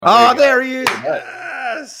Oh, there you he is.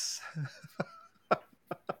 Yes.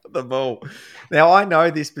 The ball. Now I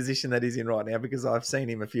know this position that he's in right now because I've seen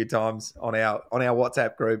him a few times on our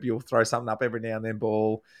WhatsApp group. You'll throw something up every now and then.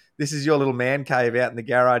 Ball. This is your little man cave out in the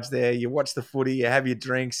garage there. You watch the footy, you have your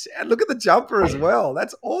drinks, and look at the jumper as well.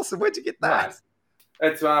 That's awesome. Where'd you get that? Nice.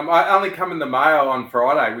 It's I only come in the mail on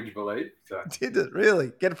Friday. Would you believe? So. Did it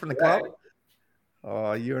really? Get it from the club?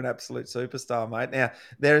 Oh, you're an absolute superstar, mate. Now,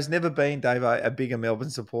 there has never been, Dave, a bigger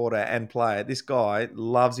Melbourne supporter and player. This guy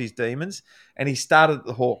loves his Demons, and he started at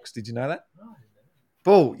the Hawks. Did you know that? Oh,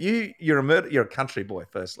 Bull, you're a country boy,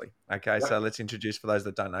 firstly. Okay, so let's introduce for those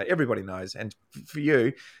that don't know. Everybody knows. And for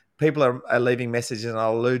you, people are leaving messages, and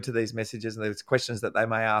I'll allude to these messages, and there's questions that they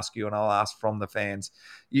may ask you, and I'll ask from the fans.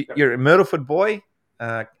 You're a Myrtleford boy,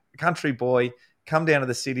 country boy, come down to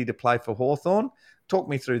the city to play for Hawthorn. Talk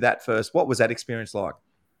me through that first. What was that experience like?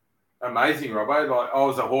 Amazing, Robbo. Like, I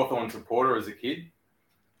was a Hawthorn supporter as a kid.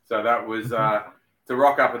 So that was to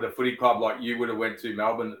rock up at the footy club like you would have went to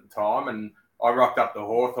Melbourne at the time. And I rocked up to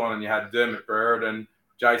Hawthorn, and you had Dermot Brereton,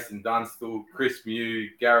 Jason Dunstall, Chris Mew,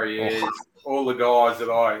 Gary Ayres, all the guys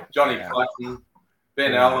that Johnny Clayton,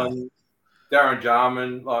 Ben Allen, Darren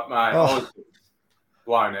Jarman. Like, mate, I was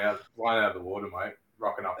blown out of the water, mate,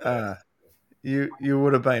 rocking up there. You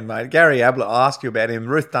would have been, mate. Gary Ablett, I'll ask you about him.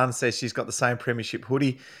 Ruth Dunn says she's got the same premiership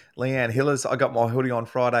hoodie. Leanne Hillers, I got my hoodie on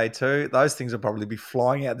Friday too. Those things will probably be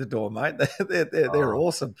flying out the door, mate. They're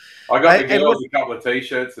awesome. I got the girls a couple of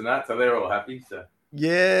T-shirts and that, so they're all happy. So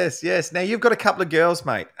yes. Now you've got a couple of girls,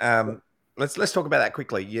 mate. Let's talk about that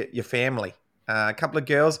quickly. Your family, a couple of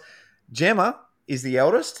girls. Gemma is the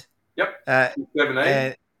eldest. Yep. She's 17.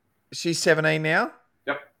 And she's 17 now.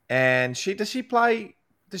 Yep. And does she play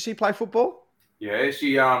football? Yeah,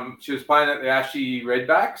 she was playing at the Ashy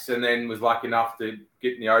Redbacks, and then was lucky enough to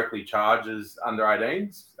get in the Oakley Chargers under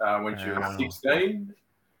 18s when she was 16.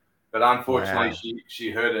 But unfortunately, she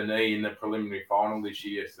hurt her knee in the preliminary final this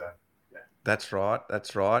year. So yeah, that's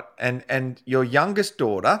right. And your youngest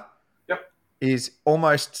daughter, is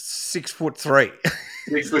almost 6'3".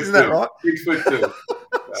 6'2". Isn't that right? 6'2".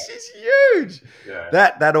 She's huge. Yeah.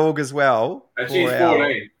 That augurs well. And she's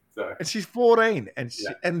 14. So. And she's 14,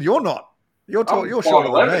 and you're not. You're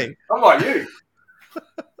shorter than me. I'm like you.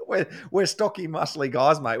 we're stocky, muscly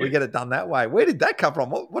guys, mate. We get it done that way. Where did that come from?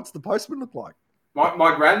 What's the postman look like?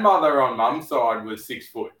 My grandmother on mum's side was 6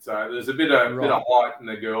 foot, so there's a bit of height in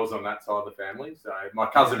the girls on that side of the family. So my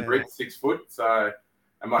cousin Britt's 6 foot,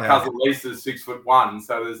 and my cousin Lisa's 6'1",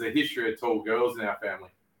 so there's a history of tall girls in our family.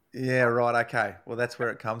 Yeah, right. Okay. Well, that's where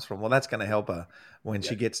it comes from. Well, that's going to help her when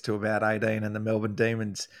she gets to about 18 and the Melbourne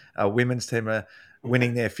Demons women's team are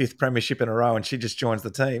winning their 5th premiership in a row, and she just joins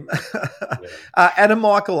the team. Adam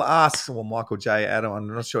Michael asks, Michael J. Adam,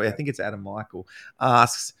 I'm not sure. I think it's Adam Michael,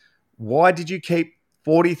 asks, why did you keep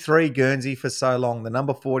 43 Guernsey for so long? The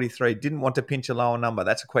number 43, didn't want to pinch a lower number.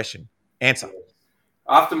 That's a question. Answer.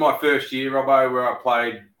 After my first year, Robbo, where I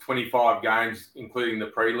played 25 games, including the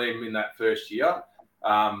prelim in that first year,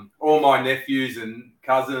 all my nephews and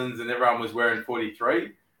cousins and everyone was wearing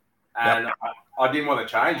 43. And I didn't want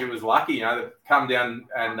to change. It was lucky, to come down,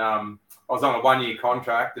 and I was on a 1-year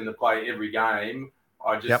contract, and to play every game,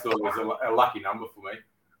 I just thought it was a lucky number for me.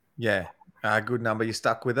 Yeah, a good number. You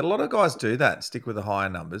stuck with it. A lot of guys do that, stick with the higher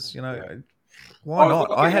numbers. Why not?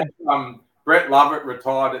 Brett Lovett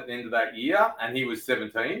retired at the end of that year, and he was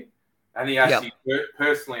 17. And he actually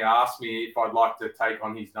personally asked me if I'd like to take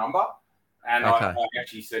on his number. And I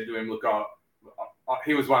actually said to him, look,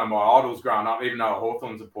 he was one of my idols growing up, even though a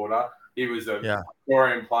Hawthorn supporter. He was a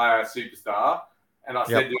Victorian player, superstar. And I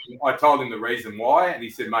said to him, I told him the reason why, and he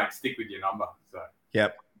said, mate, stick with your number. So.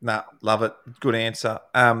 Yep. No, love it. Good answer.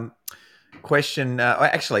 Question,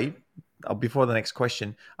 actually, before the next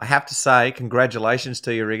question, I have to say congratulations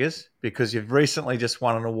to you, Riggers, because you've recently just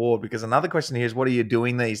won an award. Because another question here is, what are you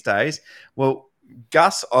doing these days? Well,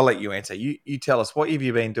 Gus, I'll let you answer. You tell us, what have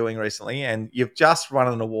you been doing recently? And you've just won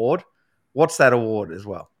an award. What's that award as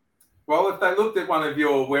well? Well, if they looked at one of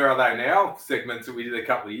your Where Are They Now segments that we did a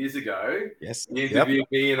couple of years ago, you interviewed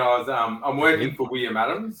me, and I was I'm working for William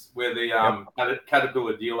Adams. We're the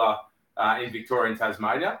Caterpillar dealer in Victoria and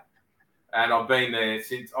Tasmania. And I've been there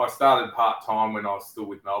since I started part-time when I was still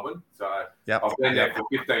with Melbourne. So I've been there for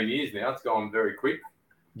 15 years now. It's gone very quick.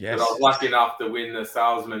 Yes. But I was lucky enough to win the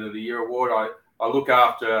Salesman of the Year award. I look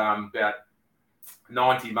after about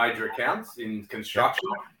 90 major accounts in construction,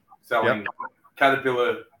 selling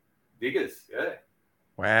Caterpillar diggers. Yeah.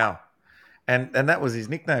 Wow. And that was his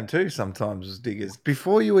nickname too sometimes, was Diggers,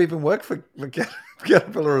 before you even worked for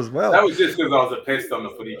Caterpillar as well. That was just because I was a pest on the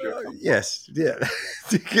footy trip. Yes, yeah.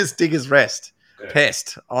 Diggers rest. Yeah.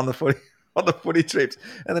 Pest on the footy. on the footy trips,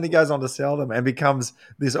 and then he goes on to sell them and becomes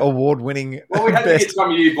this award-winning. Well, we had best... to get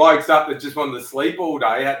some of you blokes up that just wanted to sleep all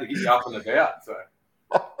day. Had to get you up and about. So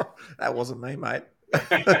that wasn't me, mate.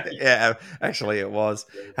 Yeah, actually it was.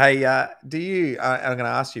 Hey, do you? I'm going to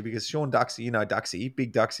ask you because Sean Duxie, Duxie,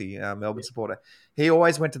 big Duxie, Melbourne supporter. He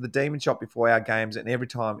always went to the Demon Shop before our games, and every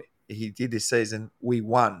time he did this season, we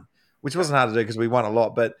won, which wasn't hard to do because we won a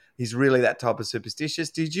lot. But he's really that type of superstitious.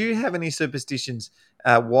 Did you have any superstitions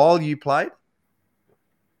while you played?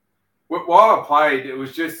 While I played, it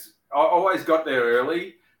was just I always got there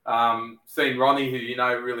early. Seeing Ronnie, who you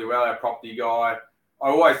know really well, our property guy. I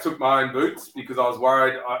always took my own boots because I was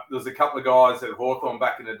worried. There was a couple of guys at Hawthorn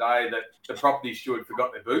back in the day that the property steward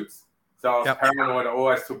forgot their boots. So I was paranoid. I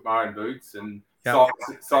always took my own boots and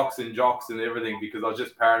socks and jocks and everything because I was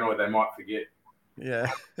just paranoid they might forget.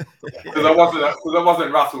 Yeah. Because I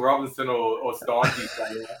wasn't Russell Robinson or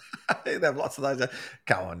Steinke. They have lots of those.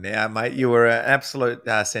 Come on now, mate. You were an absolute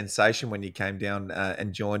sensation when you came down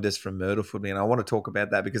and joined us from Myrtleford. And I want to talk about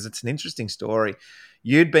that because it's an interesting story.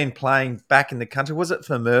 You'd been playing back in the country. Was it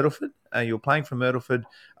for Myrtleford? You were playing for Myrtleford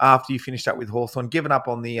after you finished up with Hawthorn, given up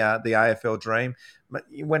on the AFL dream.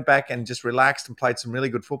 You went back and just relaxed and played some really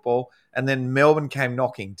good football. And then Melbourne came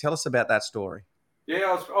knocking. Tell us about that story. Yeah,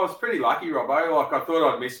 I was pretty lucky, Robbo. Like I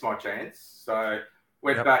thought I'd missed my chance. So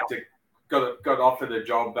went back to got offered a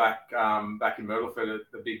job back in Myrtleford at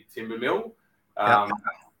the big timber mill.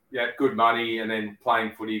 Good money, and then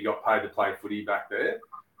playing footy, got paid to play footy back there.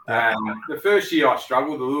 And the first year I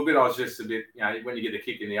struggled a little bit. I was just a bit, when you get the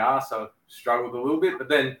kick in the arse, I struggled a little bit. But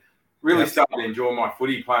then really started to enjoy my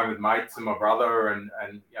footy, playing with mates and my brother and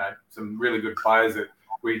some really good players that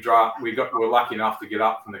we were lucky enough to get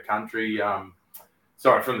up from the country, from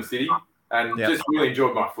the city. And just really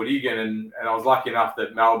enjoyed my footy again. And I was lucky enough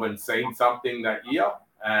that Melbourne seen something that year.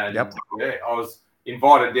 And I was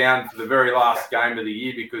invited down for the very last game of the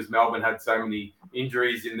year because Melbourne had so many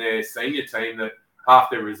injuries in their senior team that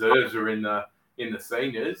half their reserves were in the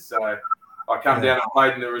seniors. So I come down and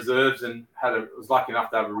played in the reserves and was lucky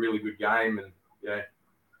enough to have a really good game. And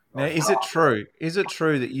Now, is it true? Is it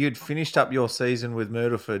true that you'd finished up your season with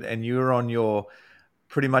Myrtleford and you were on your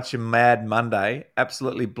pretty much a mad Monday,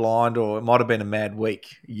 absolutely blind, or it might have been a mad week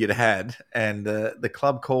you'd had, and the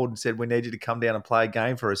club called and said, we need you to come down and play a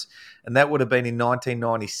game for us. And that would have been in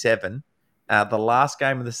 1997, the last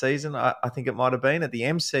game of the season, I think it might have been, at the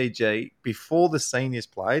MCG, before the seniors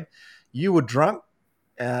played. You were drunk.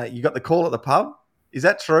 You got the call at the pub. Is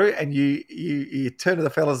that true? And you turned to the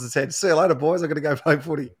fellas and said, see you later, boys. I'm going to go play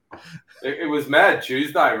footy. It was Mad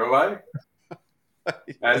Tuesday, Robbo.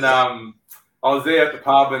 And I was there at the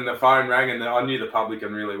pub and the phone rang and I knew the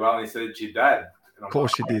publican really well. And he said, it's your dad. Of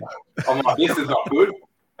course you did. I'm like, this is not good.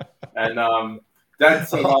 And Dad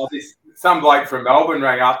said, some bloke from Melbourne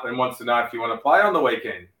rang up and wants to know if you want to play on the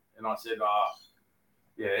weekend. And I said,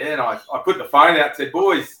 yeah. And I put the phone out and said,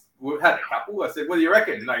 boys, we've had a couple. I said, what do you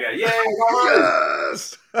reckon? And they go,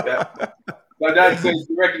 yes. So Dad said,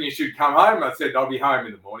 you reckon you should come home? I said, I'll be home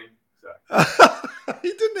in the morning. So.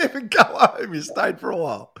 You didn't even go home. You stayed for a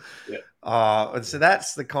while. Yeah. And so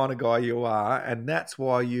that's the kind of guy you are, and that's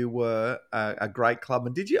why you were a great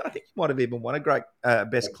clubman. Did you? I think you might have even won a great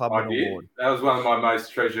best clubman award. That was one of my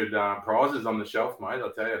most treasured prizes on the shelf, mate.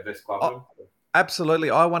 I'll tell you, best clubman.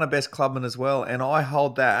 Absolutely, I won a best clubman as well, and I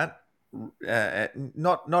hold that.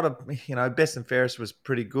 Not a best and fairest was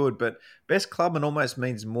pretty good, but best clubman almost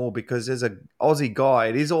means more because as a Aussie guy,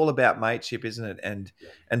 it is all about mateship, isn't it?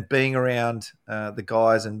 And being around the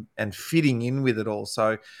guys and fitting in with it all.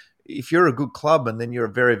 So if you're a good clubman, then you're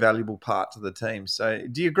a very valuable part to the team. So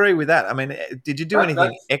do you agree with that? I mean, did you do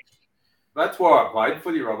anything extra? That's why I played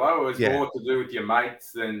footy, Robbo. It was more to do with your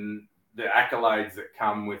mates than the accolades that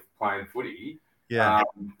come with playing footy. Yeah.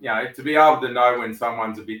 To be able to know when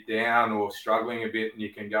someone's a bit down or struggling a bit and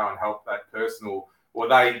you can go and help that person or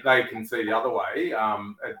they can see the other way.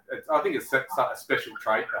 I think it's a special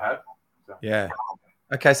trait to have. So. Yeah.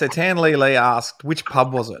 Okay, so Tan Lee asked, which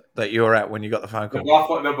pub was it that you were at when you got the phone call?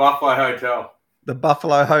 The Buffalo Hotel. The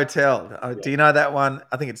Buffalo Hotel. Do you know that one?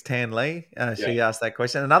 I think it's Tan Lee. She asked that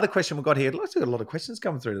question. Another question we've got here. We've got a lot of questions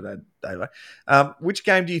coming through today, Dave. Which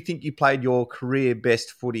game do you think you played your career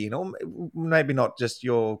best footy in? Or maybe not just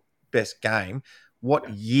your best game. What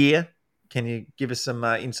year? Can you give us some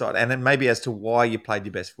insight? And then maybe as to why you played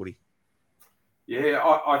your best footy. Yeah,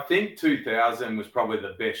 I think 2000 was probably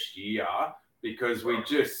the best year because we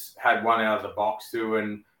just had one out of the box too,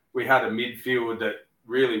 and we had a midfield that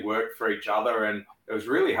really worked for each other, and it was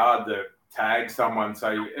really hard to tag someone.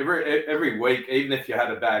 So every week, even if you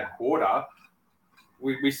had a bad quarter,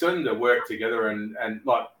 we started to work together and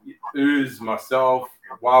like Ooze, myself,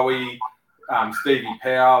 Wowie, Stevie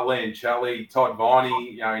Power, Liancelli, Todd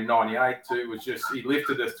Viney, in '98 too, was just, he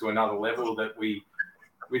lifted us to another level that we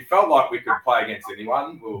felt like we could play against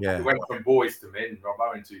anyone. We went from boys to men,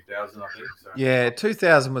 Robbo, in 2000, I think. So. Yeah,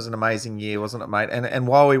 2000 was an amazing year, wasn't it, mate? And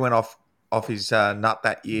while we went off his nut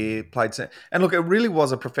that year, and look, it really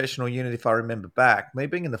was a professional unit. If I remember back, me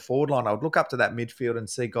being in the forward line, I would look up to that midfield and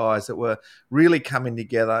see guys that were really coming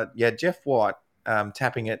together. Yeah, Jeff White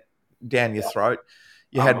tapping it down your throat.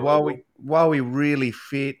 You had while we really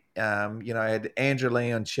fit. Had Andrew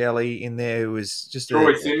Liancelli in there, who was just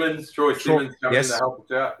Troy Simmons coming in to help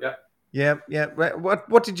us out. Yeah. Yeah.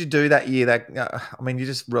 What did you do that year? You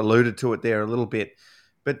just alluded to it there a little bit,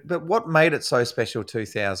 but what made it so special?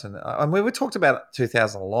 2000. We talked about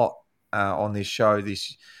 2000 a lot on this show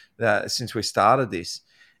since we started this,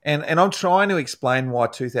 and I'm trying to explain why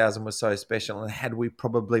 2000 was so special. And had we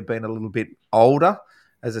probably been a little bit older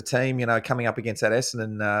as a team, coming up against that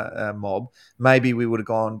Essendon mob, maybe we would have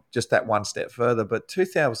gone just that one step further. But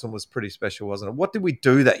 2000 was pretty special, wasn't it? What did we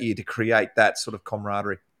do that year to create that sort of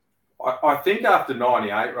camaraderie? I think after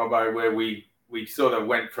 '98, Robbo, where we sort of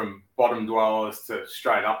went from bottom dwellers to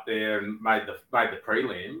straight up there and made the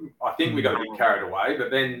prelim, I think we got a bit carried away.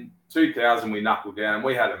 But then 2000, we knuckled down.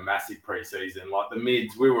 We had a massive preseason. Like the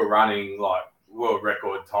mids, we were running like world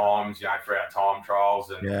record times, for our time trials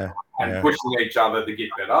and pushing each other to get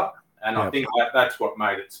better. And I think that's what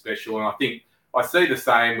made it special. And I think I see the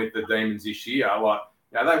same with the Demons this year. Like,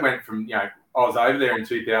 they went from, I was over there in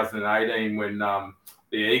 2018 when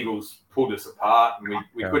the Eagles pulled us apart and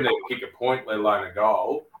we couldn't even kick a point, let alone a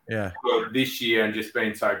goal. Yeah. But this year, and just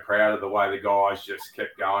being so proud of the way the guys just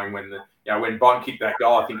kept going. When when Bond kicked that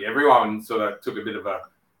goal, I think everyone sort of took a bit of a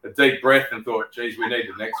deep breath and thought, geez, we need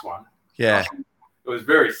the next one. Yeah. It was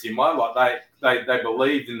very similar. Like they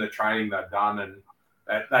believed in the training they'd done, and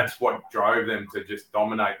that's what drove them to just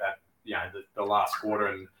dominate that, the last quarter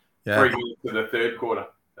and 3 minutes to the third quarter.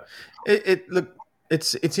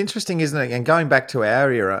 It's interesting, isn't it? And going back to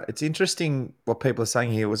our era, it's interesting what people are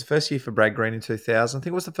saying here. It was the first year for Brad Green in 2000. I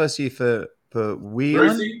think it was the first year for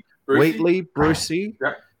Whelan, Wheatley, Brucey.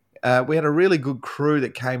 Yep. We had a really good crew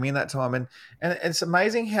that came in that time, and it's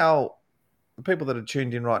amazing how people that are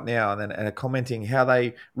tuned in right now and are commenting how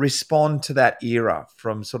they respond to that era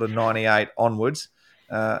from sort of 98 onwards,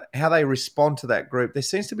 how they respond to that group. There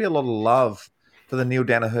seems to be a lot of love for the Neil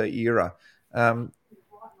Danaher era.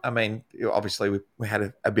 Obviously we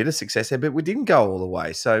had a bit of success there, but we didn't go all the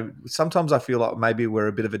way. So sometimes I feel like maybe we're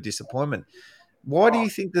a bit of a disappointment. Why do you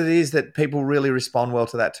think that it is that people really respond well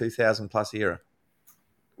to that 2000 plus era?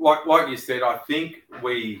 Like you said, I think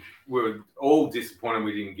we were all disappointed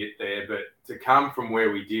we didn't get there, but to come from where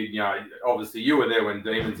we did, obviously you were there when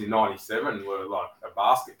Demons in '97 were like a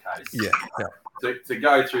basket case. Yeah. To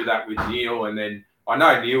go through that with Neil, and then I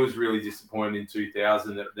know Neil was really disappointed in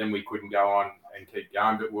 2000 that then we couldn't go on and keep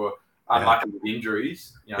going, but we're unlucky with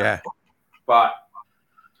injuries. But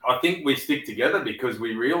I think we stick together because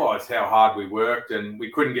we realised how hard we worked, and we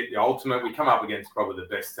couldn't get the ultimate. We come up against probably the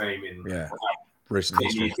best team in recent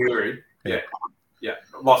history period. Yeah.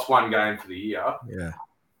 Lost one game for the year. Yeah.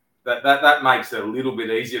 That makes it a little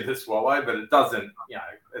bit easier to swallow, but it doesn't.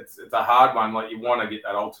 It's a hard one. Like, you want to get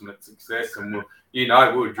that ultimate success, and we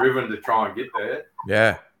were driven to try and get there.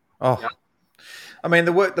 Yeah. Oh, yeah. I mean,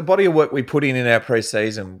 the body of work we put in our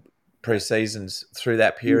preseasons through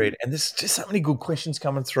that period, and there's just so many good questions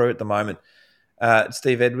coming through at the moment.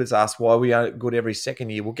 Steve Edwards asked why we are good every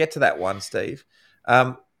second year. We'll get to that one, Steve.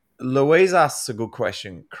 Louise asks a good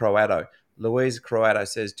question. Louise Croato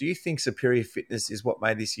says, do you think superior fitness is what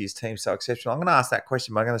made this year's team so exceptional? I'm going to ask that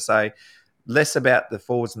question, but I'm going to say less about the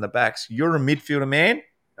forwards and the backs. You're a midfielder, man.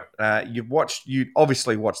 You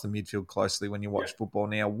obviously watch the midfield closely when you watch football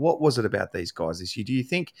now. What was it about these guys this year? Do you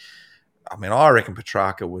think, I reckon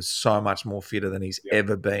Petrarca was so much more fitter than he's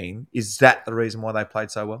ever been. Is that the reason why they played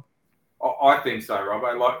so well? I think so,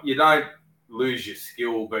 Robbo. Like, you don't lose your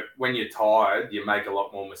skill, but when you're tired, you make a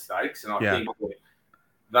lot more mistakes. And I think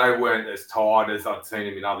they weren't as tired as I'd seen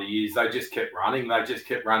them in other years. They just kept running. They just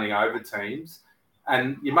kept running over teams.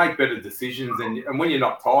 And you make better decisions. And when you're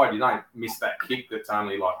not tired, you don't miss that kick that's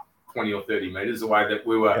only like 20 or 30 metres away. That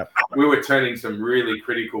we were turning some really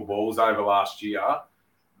critical balls over last year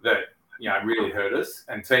that, really hurt us.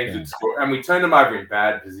 And teams would score. And we turned them over in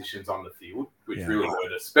bad positions on the field, which really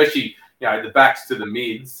hurt us. Especially, the backs to the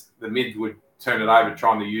mids. The mids would turn it over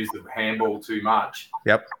trying to use the handball too much.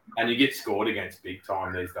 Yep. And you get scored against big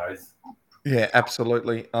time these days. Yeah,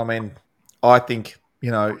 absolutely. I think,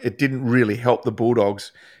 it didn't really help the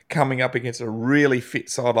Bulldogs coming up against a really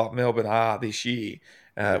fit side like Melbourne this year,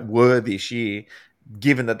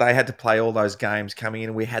 given that they had to play all those games coming in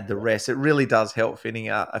and we had the rest, it really does help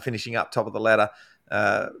finishing up top of the ladder.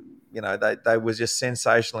 They were just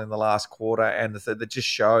sensational in the last quarter, and they just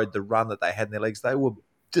showed the run that they had in their legs. They were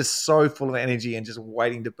just so full of energy and just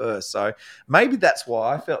waiting to burst. So maybe that's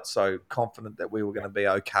why I felt so confident that we were going to be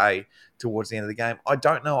okay towards the end of the game. I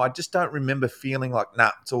don't know. I just don't remember feeling like,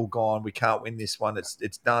 nah, it's all gone. We can't win this one. It's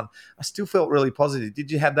done. I still felt really positive. Did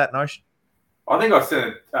you have that notion? I think I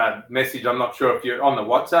sent a message. I'm not sure if you're on the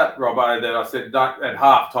WhatsApp, Robbo, that I said at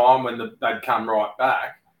half time when they'd come right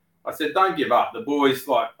back. I said, don't give up. The boys,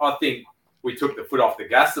 I think we took the foot off the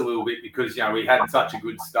gas a little bit because, we had such a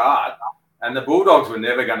good start. And the Bulldogs were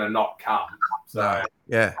never going to not come. So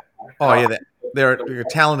yeah. Oh, yeah. They're a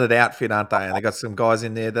talented outfit, aren't they? And they got some guys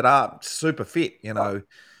in there that are super fit,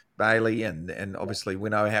 Bailey and obviously we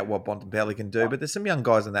know what Bontempelli can do, but there's some young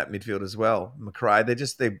guys in that midfield as well.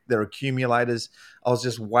 McRae, they're accumulators. I was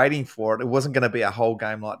just waiting for it. It wasn't going to be a whole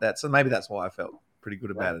game like that. So maybe that's why I felt pretty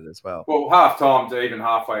good about it as well. Well, half time to even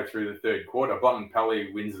halfway through the third quarter,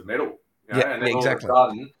 Bontempelli wins the medal. And then exactly. All of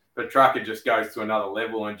a sudden, Petrarca just goes to another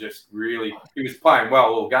level and just really, he was playing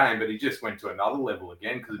well all game, but he just went to another level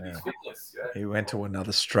again because of his fitness. Yeah. He went to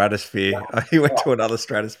another stratosphere.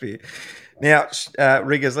 Now,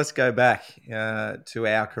 Riggers, let's go back to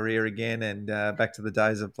our career again and back to the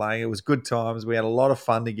days of playing. It was good times. We had a lot of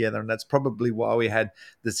fun together, and that's probably why we had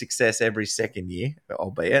the success every second year,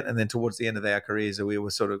 albeit. And then towards the end of our careers, we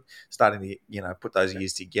were sort of starting to, put those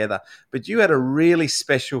years together. But you had a really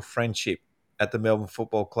special friendship at the Melbourne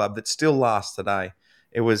Football Club that still lasts today.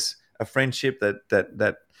 It was a friendship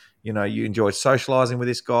that you enjoyed socialising with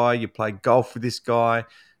this guy. You played golf with this guy.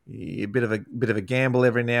 A bit of a gamble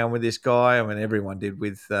every now and then with this guy. I mean, everyone did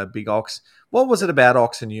with Big Ox. What was it about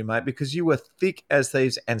Ox and you, mate? Because you were thick as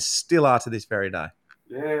thieves and still are to this very day.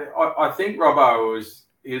 Yeah, I think Robbo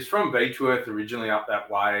he was from Beechworth originally up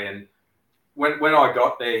that way, and when I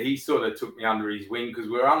got there, he sort of took me under his wing because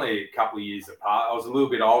we were only a couple of years apart. I was a little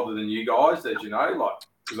bit older than you guys, as you know,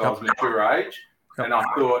 because I was mature age. And I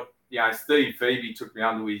thought, Steve Phoebe took me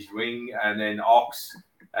under his wing, and then Ox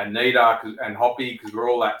and Nita and Hoppy, because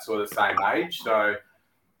we're all that sort of same age. So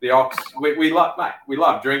the Ox, we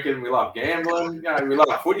love drinking, we love gambling, we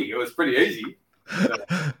love footy. It was pretty easy.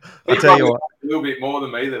 He probably a little bit more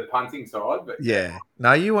than me, the punting side. But yeah.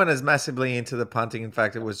 No, you weren't as massively into the punting. In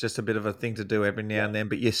fact, it was just a bit of a thing to do every now and then,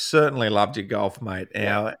 but you certainly loved your golf, mate.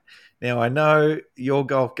 Now, I know your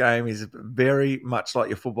golf game is very much like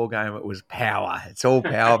your football game. It was power. It's all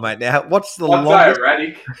power, mate. Now, what's the longest...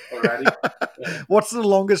 erratic. Yeah. What's the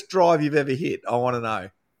longest drive you've ever hit? I want to know.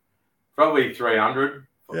 Probably 300.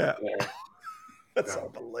 Yeah. That's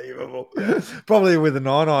unbelievable. Yeah. Probably with a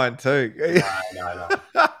 9-iron too. No.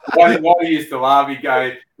 What he used to laugh,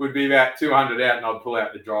 would be about 200 out, and I'd pull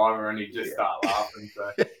out the driver, and he'd just start laughing.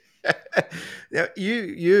 So. Now,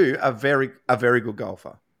 you are a very good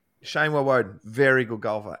golfer. Shane Woden, very good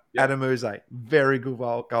golfer. Yep. Adam Uze, very good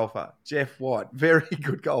golfer. Jeff White, very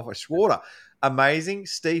good golfer. Schwarter, amazing.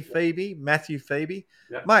 Steve Phoebe, Matthew Phoebe.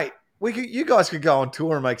 Yep. Mate, you guys could go on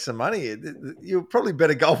tour and make some money. You're probably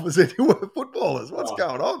better golfers than you were footballers. What's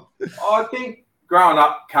going on? I think growing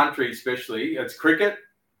up country especially, it's cricket,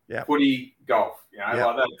 footy, golf. Like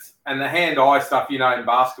that. And the hand-eye stuff, in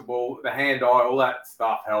basketball, the hand-eye, all that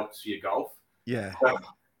stuff helps your golf. Yeah. But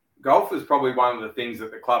golf is probably one of the things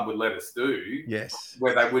that the club would let us do. Yes.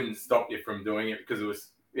 Where they wouldn't stop you from doing it because it was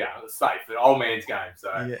safe. The old man's game.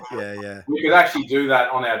 So yeah. We could actually do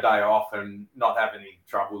that on our day off and not have any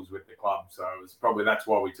troubles with the club. So that's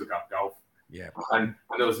why we took up golf. Yeah. And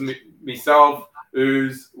there was myself,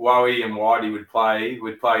 Ooze, Wowie, and Whitey would play.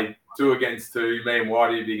 We'd play 2 against 2. Me and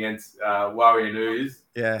Whitey would be against Wowie and Ooze.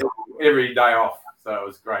 Yeah. Every day off. So it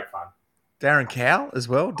was great fun. Darren Cowell as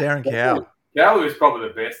well. Darren Cowell. Cowell was probably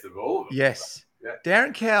the best of all of them. Yes. Yeah.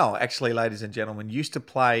 Darren Cowell, actually, ladies and gentlemen, used to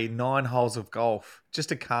play 9 holes of golf just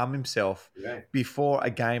to calm himself before a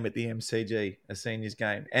game at the MCG, a seniors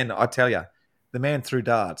game. And I tell you, the man threw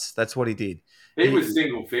darts. That's what he did. He was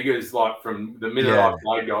single figures, from the minute I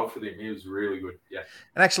played golf with him. He was really good. Yeah.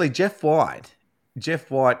 And actually, Jeff White,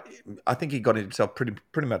 I think he got himself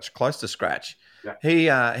pretty much close to scratch.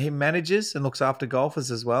 Yeah. He manages and looks after golfers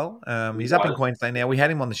as well. He's up in Queensland now. We had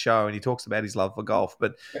him on the show, and he talks about his love for golf.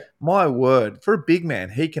 But my word, for a big man,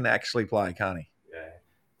 he can actually play, can't he? Yeah.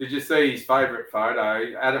 Did you see his favourite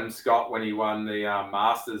photo? Adam Scott, when he won the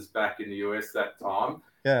Masters back in the US that time.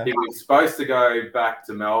 Yeah. He was supposed to go back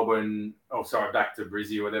to Melbourne, back to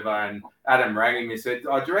Brizzy or whatever, and Adam rang him and said,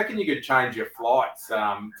 do you reckon you could change your flights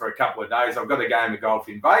for a couple of days? I've got a game of golf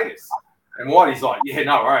in Vegas. And Whitey's like,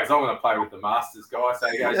 no worries, I want to play with the Masters guy.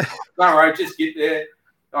 So he goes, no worries, just get there.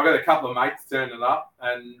 I got a couple of mates turning up,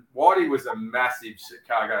 and Whitey was a massive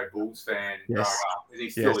Chicago Bulls fan growing up, and he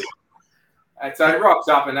still is. And so he rocks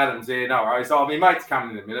up, and Adam's there, no worries. Oh, my mate's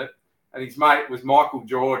coming in a minute. And his mate was Michael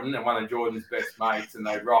Jordan and one of Jordan's best mates, and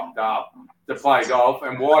they rocked up to play golf,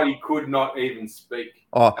 and Whitey could not even speak.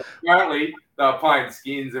 Oh. Apparently, they were playing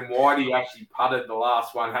skins, and Whitey actually putted the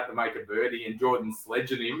last one, had to make a birdie, and Jordan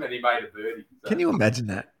sledged him, and he made a birdie. So, can you imagine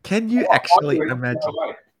that? Can you actually imagine?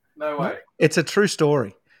 No way. It's a true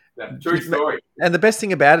story. Yeah, true story. And the best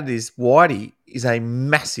thing about it is Whitey is a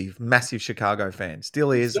massive, massive Chicago fan.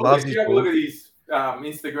 Still is. Loves his Bulls. Look at his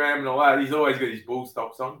Instagram and all that. He's always got his Bulls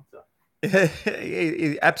tops on. So.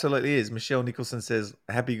 He absolutely is. Michelle Nicholson says,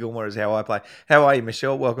 "Happy Gilmore is how I play." How are you,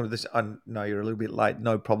 Michelle? Welcome to this. I know you're a little bit late.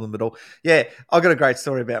 No problem at all. Yeah, I got a great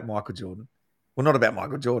story about Michael Jordan. Well, not about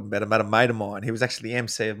Michael Jordan, but about a mate of mine. He was actually the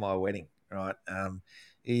MC of my wedding. Right?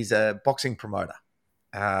 He's a boxing promoter.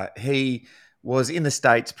 He was in the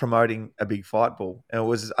States promoting a big fight ball. And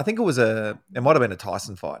it might have been a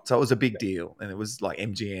Tyson fight. So it was a big deal. And it was like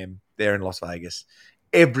MGM there in Las Vegas.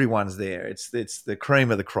 Everyone's there. It's the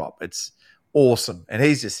cream of the crop. It's awesome. And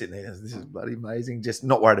he's just sitting there. This is bloody amazing. Just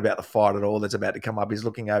not worried about the fight at all that's about to come up. He's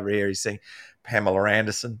looking over here. He's seeing Pamela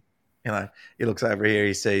Anderson. You know, he looks over here.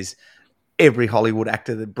 He sees every Hollywood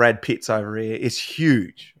actor. That Brad Pitt's over here. It's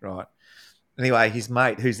huge, right? Anyway, his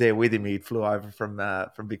mate who's there with him, he flew over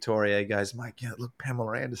from Victoria. He goes, mate, look,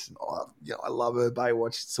 Pamela Anderson. Oh, I love her.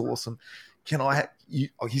 Baywatch. It's awesome. Can I have you?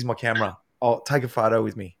 Oh, here's my camera. I'll take a photo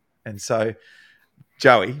with me. And so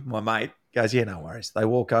Joey, my mate, goes, yeah, no worries. They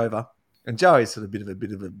walk over. And Joey's sort of a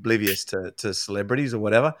bit of oblivious to celebrities or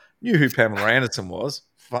whatever. Knew who Pamela Anderson was.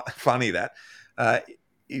 Funny that. And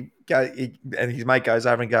his mate goes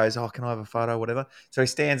over and goes, oh, can I have a photo or whatever? So he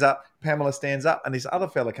stands up, Pamela stands up, and this other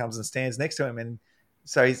fella comes and stands next to him. And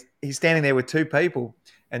so he's standing there with two people.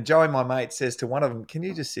 And Joey, my mate, says to one of them, can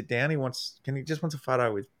you just sit down? He just wants a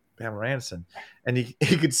photo with Pamela Anderson. And he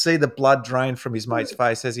could see the blood drain from his mate's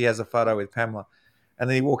face as he has a photo with Pamela. And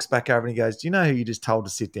then he walks back over and he goes, do you know who you just told to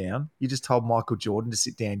sit down? You just told Michael Jordan to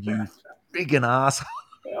sit down, you friggin' ass.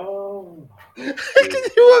 Oh. Can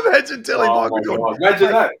you imagine telling Michael Jordan? God.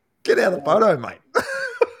 Imagine that. Get out of the photo, mate.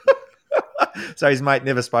 So his mate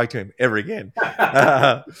never spoke to him ever again.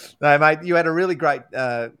 No, mate, you had a really great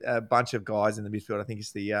bunch of guys in the midfield. I think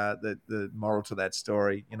it's the moral to that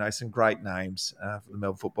story. You know, some great names for the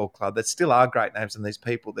Melbourne Football Club that still are great names. And these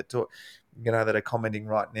people that that are commenting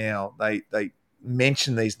right now, they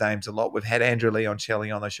mention these names a lot. We've had Andrew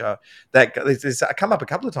Leoncelli on the show. It's come up a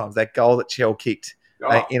couple of times. That goal that Chell kicked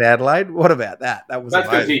in Adelaide. What about that? That's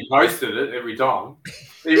because he posted it every time.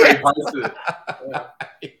 He reposted it. Yeah.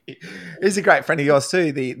 He's a great friend of yours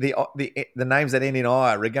too. The names that end in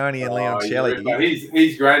I, Rigoni and Leoncelli. Yeah.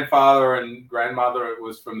 His grandfather and grandmother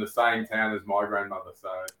was from the same town as my grandmother. So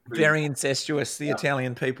very incestuous, the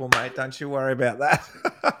Italian people, mate. Don't you worry about that.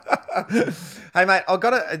 Hey, mate,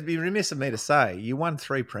 it'd be remiss of me to say you won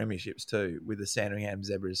 3 premierships too with the Sandringham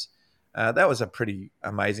Zebras. That was a pretty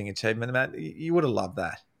amazing achievement, mate. You would have loved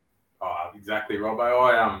that. Oh, exactly,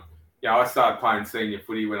 Robbo. I started playing senior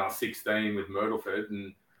footy when I was 16 with Myrtleford,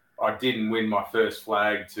 and I didn't win my first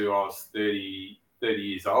flag till I was 30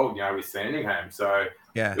 years old, with Sandringham. So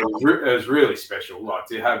yeah, it was really special, like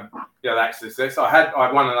to have that success.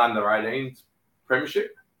 I won an under-18s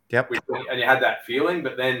premiership. Yep. And you had that feeling,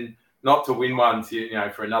 but then not to win one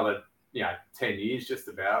for another 10 years just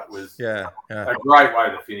about was a great way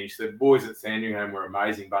to finish. The boys at Sandringham were an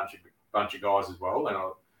amazing bunch of guys as well, and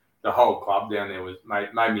the whole club down there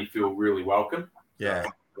made me feel really welcome. Yeah.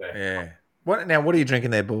 So. What are you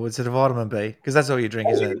drinking there, boys? Is it a vitamin B? Because that's all you drink,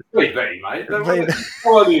 isn't it? VB, mate.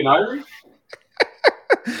 How do you know me?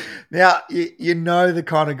 Now, you know the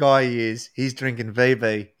kind of guy he is. He's drinking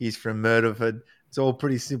VB. He's from Myrtleford. It's all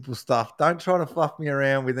pretty simple stuff. Don't try to fluff me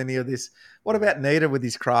around with any of this. What about Nita with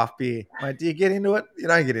his craft beer? Mate, do you get into it? You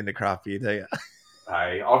don't get into craft beer, do you?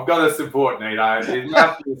 Hey, I've got to support Nita.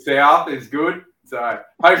 Enough to the south is good. So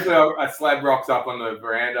hopefully a slab rocks up on the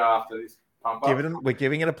veranda after this pump up. We're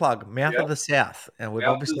giving it a plug. Mouth of the South. And we've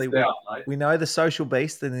obviously we know the social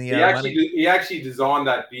beast and the he actually designed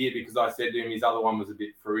that beer because I said to him his other one was a bit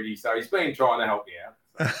fruity. So he's been trying to help me out.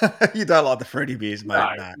 You don't like the fruity beers, mate?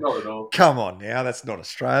 No, not at all. Come on now, that's not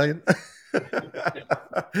Australian. If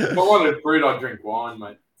I wanted fruit, I'd drink wine,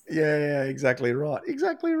 mate. Yeah, exactly right.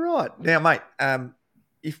 Exactly right. Now, mate,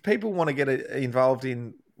 if people want to get involved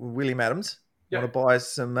in William Adams, want to buy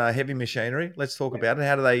some heavy machinery, let's talk about it.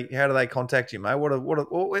 How do they contact you, mate?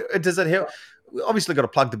 What does it help? We obviously got to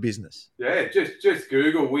plug the business. Yeah, just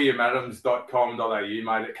Google williamadams.com.au,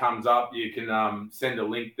 mate. It comes up. You can send a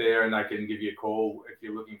link there, and they can give you a call if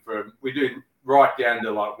you're looking for. We do right down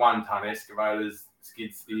to like 1-ton excavators,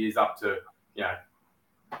 skid steers, up to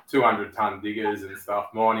 200-ton diggers and stuff,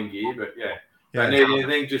 mining gear. But if they need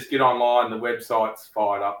anything, just get online. The website's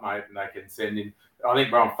fired up, mate, and they can send in. I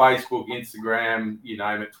think we're on Facebook, Instagram, you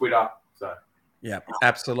name it, Twitter. So. Yeah,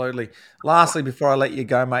 absolutely. Lastly, before I let you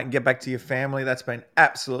go, mate, and get back to your family, that's been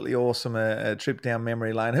absolutely awesome, a trip down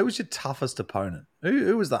memory lane. Who was your toughest opponent?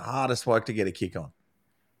 Who was the hardest bloke to get a kick on?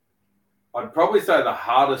 I'd probably say the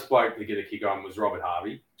hardest bloke to get a kick on was Robert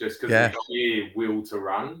Harvey, just because of the sheer will to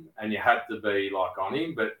run, and you had to be like on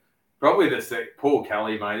him. But probably Paul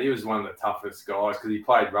Kelly, mate, he was one of the toughest guys because he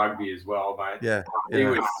played rugby as well, mate. Yeah. He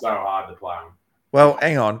was so hard to play on. Well,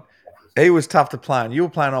 hang on. He was tough to play on. You were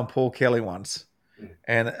playing on Paul Kelly once,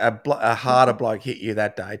 and a harder bloke hit you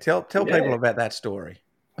that day. Tell people about that story.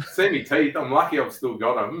 See me teeth. I'm lucky I've still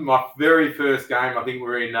got them. My very first game, I think we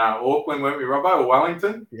were in Auckland, weren't we, Robbo, or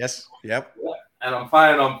Wellington? Yes. Yep. Yeah. And I'm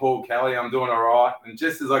playing on Paul Kelly. I'm doing all right. And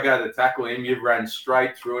just as I go to tackle him, you've ran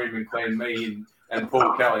straight through him and cleaned me and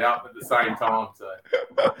Paul Kelly up at the same time.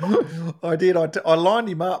 So I did. I lined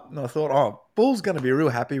him up, and I thought, Bull's going to be real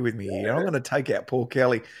happy with me here. I'm going to take out Paul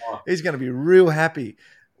Kelly. He's going to be real happy.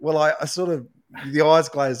 Well, I sort of, the eyes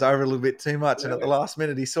glazed over a little bit too much, and at the last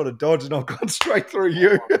minute, he sort of dodged, and I've gone straight through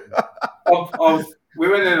you. We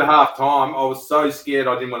went in at half time. I was so scared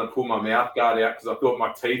I didn't want to pull my mouth guard out because I thought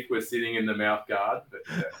my teeth were sitting in the mouth guard.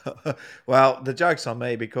 But, Well, the joke's on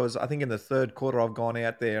me because I think in the third quarter I've gone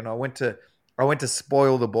out there and I went to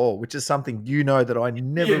spoil the ball, which is something that I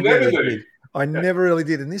never really did. I never really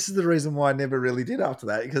did. And this is the reason why I never really did after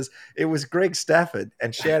that, because it was Greg Stafford,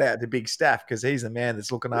 and shout out to Big Staff because he's the man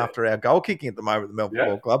that's looking after our goal kicking at the moment at the Melbourne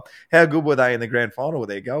Football Club. How good were they in the grand final with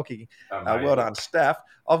their goal kicking? Well done, Staff.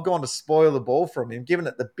 I've gone to spoil the ball from him, given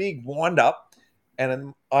it the big wind up,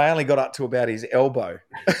 and I only got up to about his elbow.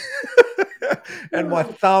 And my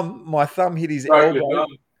thumb hit his elbow.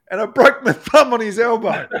 And I broke my thumb on his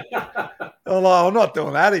elbow. I'm not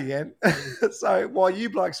doing that again. So while you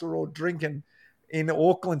blokes were all drinking in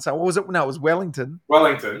Auckland, so what was it? No, it was Wellington.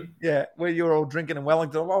 Wellington. Yeah, where you were all drinking in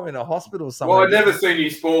Wellington. I'm in a hospital somewhere. Well, I've never seen you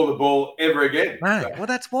spoil the ball ever again. No, well,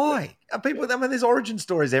 that's why. There's origin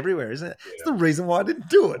stories everywhere, isn't it? Yeah. It's the reason why I didn't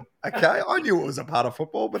do it. Okay, I knew it was a part of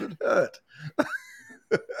football, but it hurt.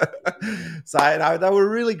 So they were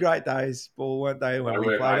really great days, Paul, weren't they? When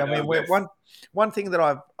we played. One thing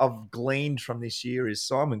that I've gleaned from this year is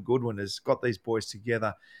Simon Goodwin has got these boys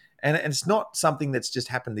together, and it's not something that's just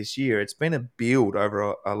happened this year. It's been a build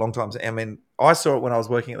over a long time. I mean, I saw it when I was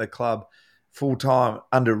working at the club full time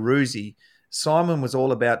under Roosie. Simon was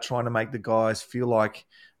all about trying to make the guys feel like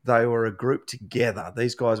they were a group together.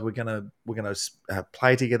 These guys were gonna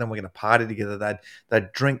play together. And we're gonna party together.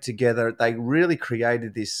 They'd drink together. They really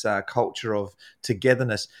created this culture of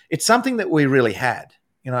togetherness. It's something that we really had.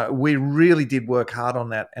 We really did work hard on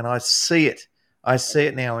that, and I see it. I see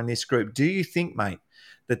it now in this group. Do you think, mate,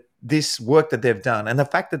 that this work that they've done and the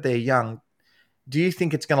fact that they're young, do you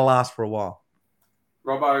think it's going to last for a while?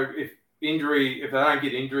 Robbo, if they don't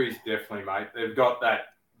get injuries, definitely, mate. They've got that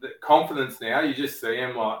confidence now. You just see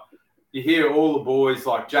them, like, you hear all the boys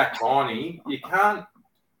like Jack Viney. You can't,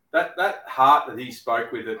 that heart that he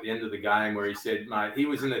spoke with at the end of the game where he said, mate, he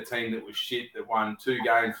was in a team that was shit, that won 2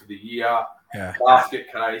 games for the year,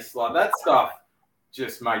 basket case, like that stuff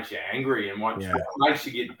just makes you angry and makes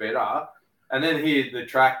you get better. And then hear the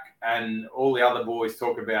track and all the other boys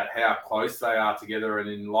talk about how close they are together and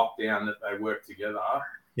in lockdown that they work together.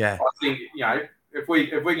 Yeah, I think if we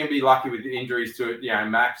can be lucky with the injuries to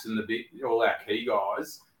Max and all our key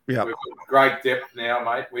guys, we've got great depth now,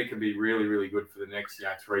 mate. We can be really, really good for the next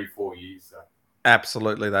 3-4 years. So.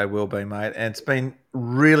 Absolutely, they will be, mate. And it's been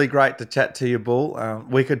really great to chat to you, Bull.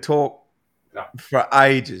 We could talk for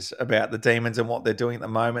ages about the Demons and what they're doing at the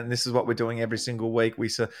moment, and this is what we're doing every single week. We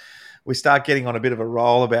start getting on a bit of a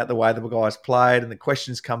roll about the way the guys played and the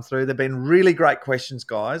questions come through. They've been really great questions,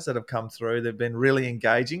 guys, that have come through. They've been really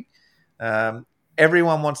engaging.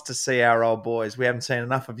 Everyone wants to see our old boys. We haven't seen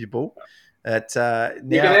enough of you, Bull. You can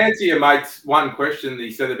answer your mate's one question that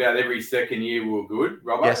he said about every second year we were good,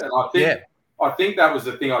 Robert. Yes. And I think that was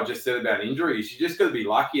the thing I just said about injuries. You just got to be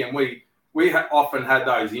lucky. And we often had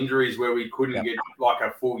those injuries where we couldn't get like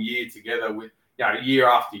a full year together with, year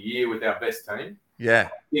after year with our best team. Yeah.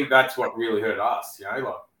 I think that's what really hurt us,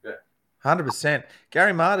 100%.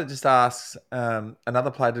 Gary Marta just asks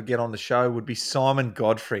another player to get on the show would be Simon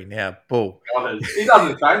Godfrey. Now, Bull. He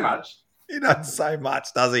doesn't say much. He doesn't say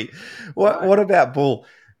much, does he? What about Bull?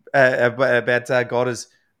 About Goddard's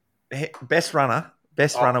best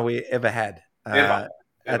runner we ever had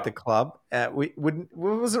at the club. We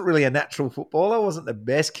wasn't really a natural footballer. Wasn't the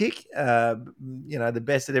best kick, the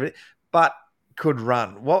best at everything. But could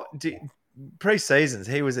run. Pre-seasons,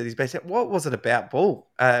 he was at his best. What was it about Bull?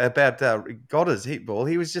 About Goddard's hit ball?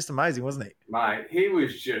 He was just amazing, wasn't he? Mate, he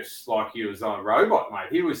was just like he was on a robot, mate.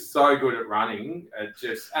 He was so good at running.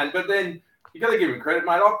 But then you got to give him credit,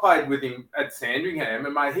 mate. I played with him at Sandringham,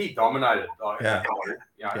 and mate, he dominated.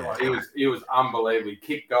 He was unbelievable. He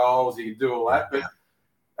kicked goals, he could do all that. But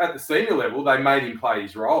at the senior level, they made him play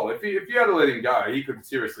his role. If you had to let him go, he could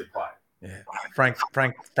seriously play. Yeah, Frank the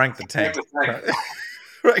Tank. Frank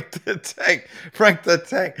the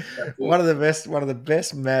Tank. One of the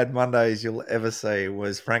best Mad Mondays you'll ever see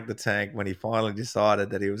was Frank the Tank when he finally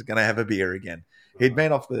decided that he was going to have a beer again. He'd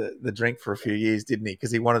been off the drink for a few years, didn't he?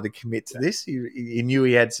 Because he wanted to commit to this. He knew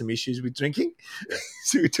he had some issues with drinking.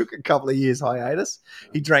 So he took a couple of years hiatus.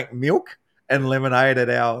 He drank milk and lemonade at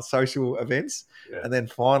our social events. Yeah. And then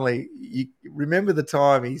finally, you remember the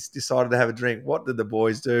time he's decided to have a drink. What did the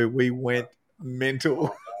boys do? We went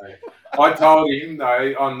mental. I told him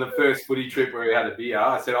though on the first footy trip where we had a beer,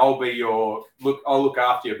 I said, I'll look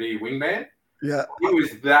after you, be your wingman. Yeah. He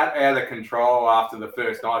was that out of control after the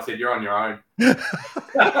first night. I said, you're on your own.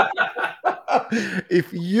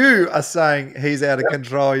 If you are saying he's out of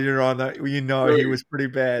control, you're on that. You know he was pretty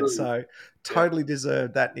bad. So totally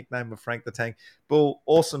deserved that nickname of Frank the Tank. Bull,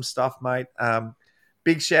 awesome stuff, mate.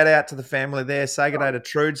 Big shout out to the family there. Say good day to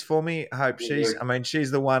Trudes for me. I hope she's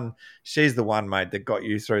the one, mate, that got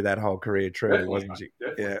you through that whole career, truly, wasn't she?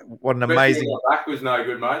 Definitely. Yeah. What an amazing. My back was no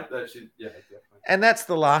good, mate. Definitely. And that's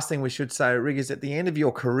the last thing we should say, Rig, is at the end of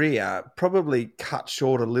your career, probably cut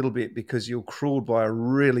short a little bit because you're cruelled by a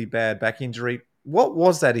really bad back injury. What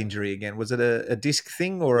was that injury again? Was it a disc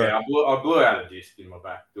thing or I blew out a disc in my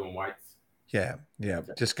back doing weights. Yeah.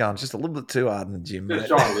 Just going a little bit too hard in the gym. Just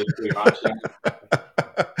trying to lift too much.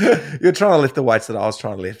 You're trying to lift the weights that I was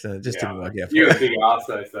trying to lift, and it just didn't work out. You're a big ass,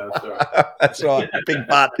 though, so that's right. That's right, big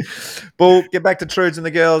butt. Bull, get back to Trudes and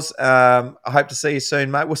the girls. I hope to see you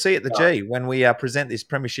soon, mate. We'll see you at the G when we present this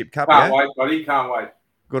Premiership Cup. Can't wait, buddy. Can't wait.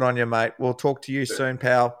 Good on you, mate. We'll talk to you soon,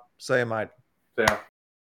 pal. See you, mate. See ya.